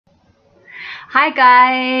Hi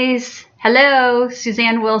guys! Hello,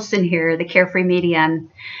 Suzanne Wilson here, the Carefree Medium.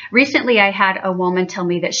 Recently I had a woman tell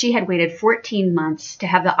me that she had waited 14 months to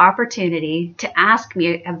have the opportunity to ask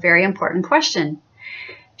me a very important question.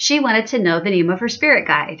 She wanted to know the name of her spirit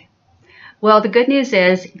guide. Well, the good news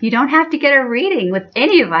is you don't have to get a reading with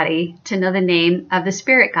anybody to know the name of the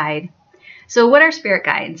spirit guide. So what are spirit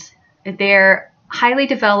guides? They're highly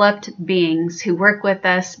developed beings who work with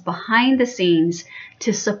us behind the scenes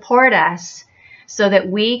to support us so that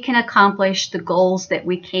we can accomplish the goals that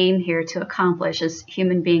we came here to accomplish as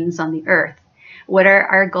human beings on the earth. What are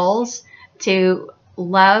our goals? To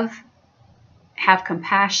love, have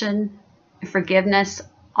compassion, forgiveness,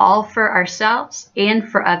 all for ourselves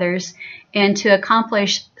and for others, and to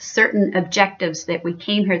accomplish certain objectives that we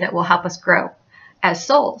came here that will help us grow as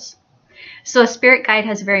souls. So a spirit guide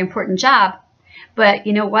has a very important job, but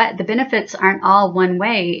you know what? The benefits aren't all one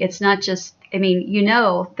way. It's not just, you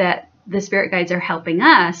know that the spirit guides are helping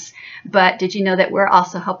us, but did you know that we're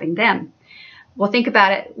also helping them? Well, think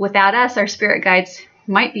about it. Without us, our spirit guides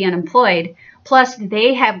might be unemployed. Plus,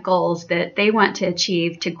 they have goals that they want to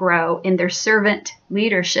achieve to grow in their servant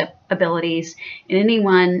leadership abilities. And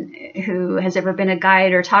anyone who has ever been a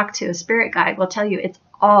guide or talked to a spirit guide will tell you it's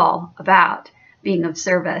all about being of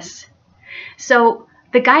service. So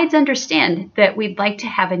the guides understand that we'd like to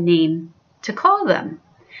have a name to call them.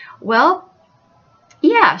 Well,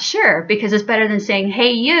 yeah, sure, because it's better than saying,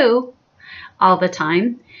 hey, you, all the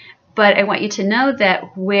time. But I want you to know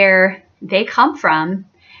that where they come from,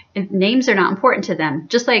 names are not important to them.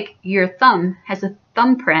 Just like your thumb has a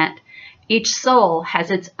thumbprint, each soul has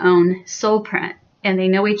its own soul print, and they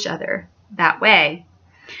know each other that way.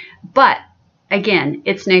 But again,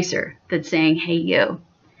 it's nicer than saying, hey, you.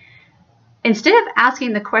 Instead of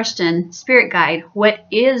asking the question, spirit guide, what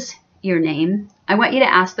is your name? I want you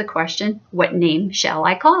to ask the question, what name shall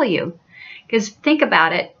I call you? Because think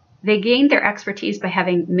about it. They gained their expertise by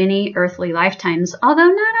having many earthly lifetimes, although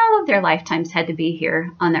not all of their lifetimes had to be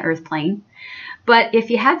here on the earth plane. But if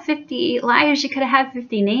you had 50 lives, you could have had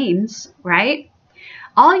 50 names, right?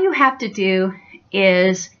 All you have to do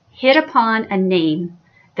is hit upon a name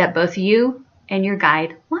that both you and your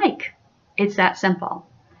guide like. It's that simple.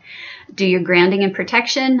 Do your grounding and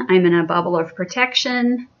protection. I'm in a bubble of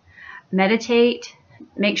protection. Meditate.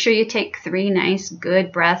 Make sure you take 3 nice,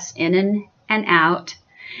 good breaths in and out.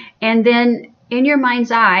 And then in your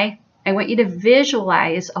mind's eye, I want you to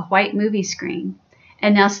visualize a white movie screen.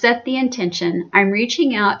 And now set the intention. I'm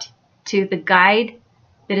reaching out to the guide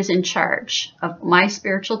that is in charge of my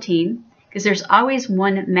spiritual team, because there's always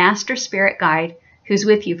one master spirit guide who's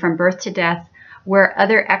with you from birth to death, where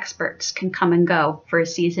other experts can come and go for a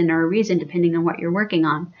season or a reason, depending on what you're working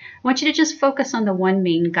on. I want you to just focus on the one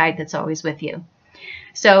main guide that's always with you.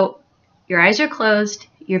 So your eyes are closed,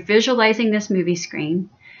 you're visualizing this movie screen,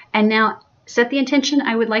 and now set the intention,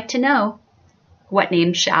 I would like to know, what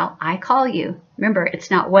name shall I call you? Remember, it's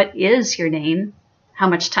not what is your name, how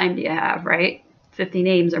much time do you have, right? 50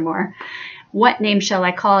 names or more. What name shall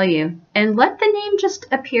I call you? And let the name just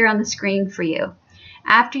appear on the screen for you.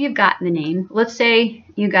 After you've gotten the name, let's say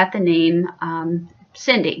you got the name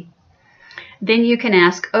Cindy. Then you can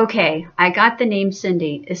ask, okay, I got the name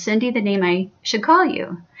Cindy. Is Cindy the name I should call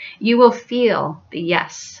you? You will feel the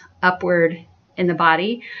yes upward in the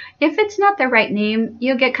body. If it's not the right name,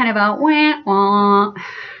 you'll get kind of a wah, wah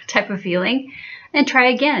type of feeling, and try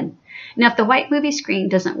again. Now, if the white movie screen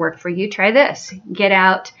doesn't work for you, try this. Get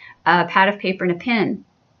out a pad of paper and a pen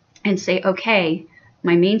and say, okay,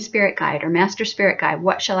 my main spirit guide or master spirit guide,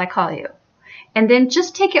 what shall I call you? And then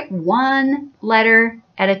just take it one letter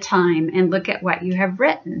at a time and look at what you have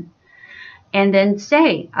written. And then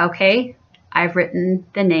say, okay, I've written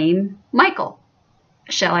the name Michael.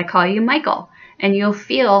 Shall I call you Michael? And you'll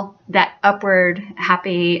feel that upward,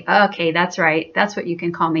 happy, okay, that's right, that's what you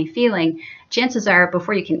can call me feeling. Chances are,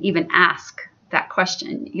 before you can even ask that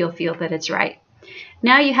question, you'll feel that it's right.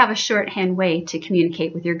 Now you have a shorthand way to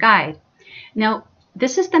communicate with your guide. Now,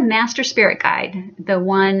 this is the master spirit guide, the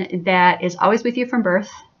one that is always with you from birth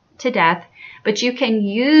to death, but you can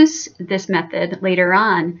use this method later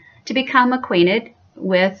on to become acquainted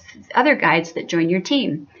with other guides that join your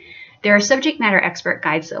team. There are subject matter expert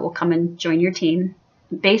guides that will come and join your team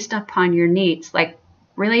based upon your needs, like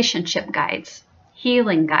relationship guides,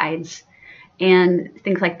 healing guides, and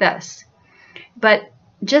things like this. But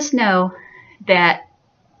just know that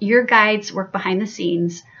your guides work behind the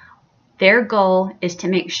scenes. Their goal is to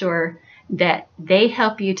make sure that they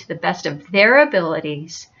help you to the best of their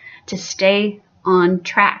abilities to stay on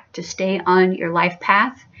track, to stay on your life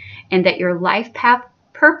path, and that your life path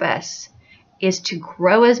purpose is to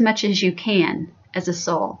grow as much as you can as a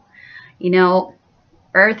soul. You know,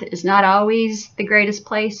 Earth is not always the greatest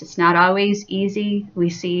place. It's not always easy. We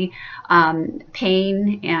see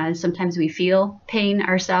pain, and sometimes we feel pain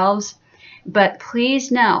ourselves. But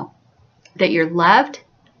please know that you're loved,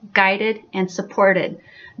 guided, and supported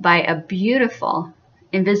by a beautiful,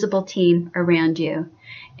 invisible team around you.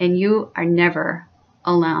 And you are never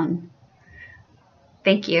alone.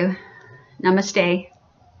 Thank you. Namaste.